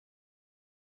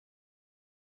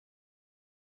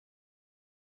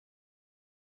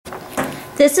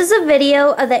This is a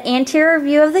video of the anterior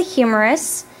view of the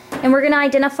humerus, and we're going to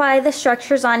identify the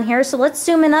structures on here. So let's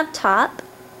zoom in up top.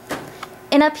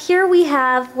 And up here we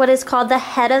have what is called the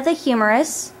head of the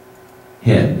humerus.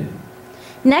 Head.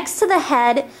 Next to the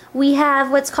head, we have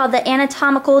what's called the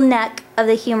anatomical neck of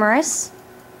the humerus.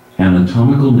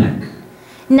 Anatomical neck.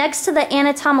 Next to the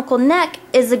anatomical neck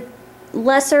is the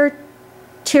lesser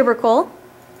tubercle.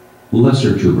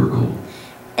 Lesser tubercle.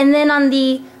 And then on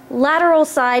the lateral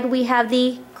side, we have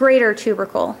the greater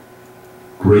tubercle.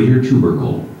 Greater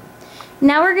tubercle.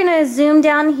 Now we're going to zoom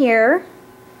down here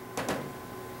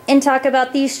and talk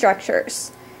about these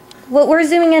structures. What we're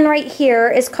zooming in right here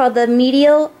is called the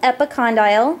medial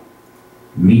epicondyle.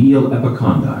 Medial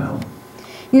epicondyle.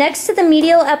 Next to the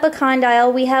medial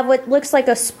epicondyle, we have what looks like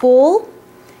a spool,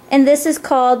 and this is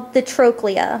called the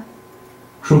trochlea.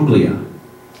 Trochlea.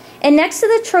 And next to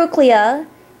the trochlea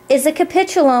is the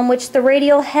capitulum, which the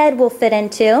radial head will fit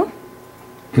into.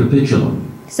 Captiulum.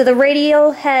 So the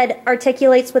radial head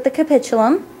articulates with the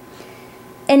capitulum.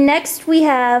 And next we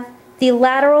have the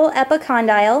lateral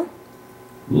epicondyle.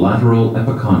 Lateral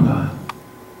epicondyle.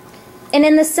 And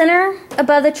in the center,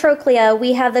 above the trochlea,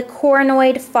 we have the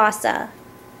coronoid fossa.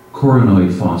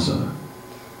 Coronoid fossa.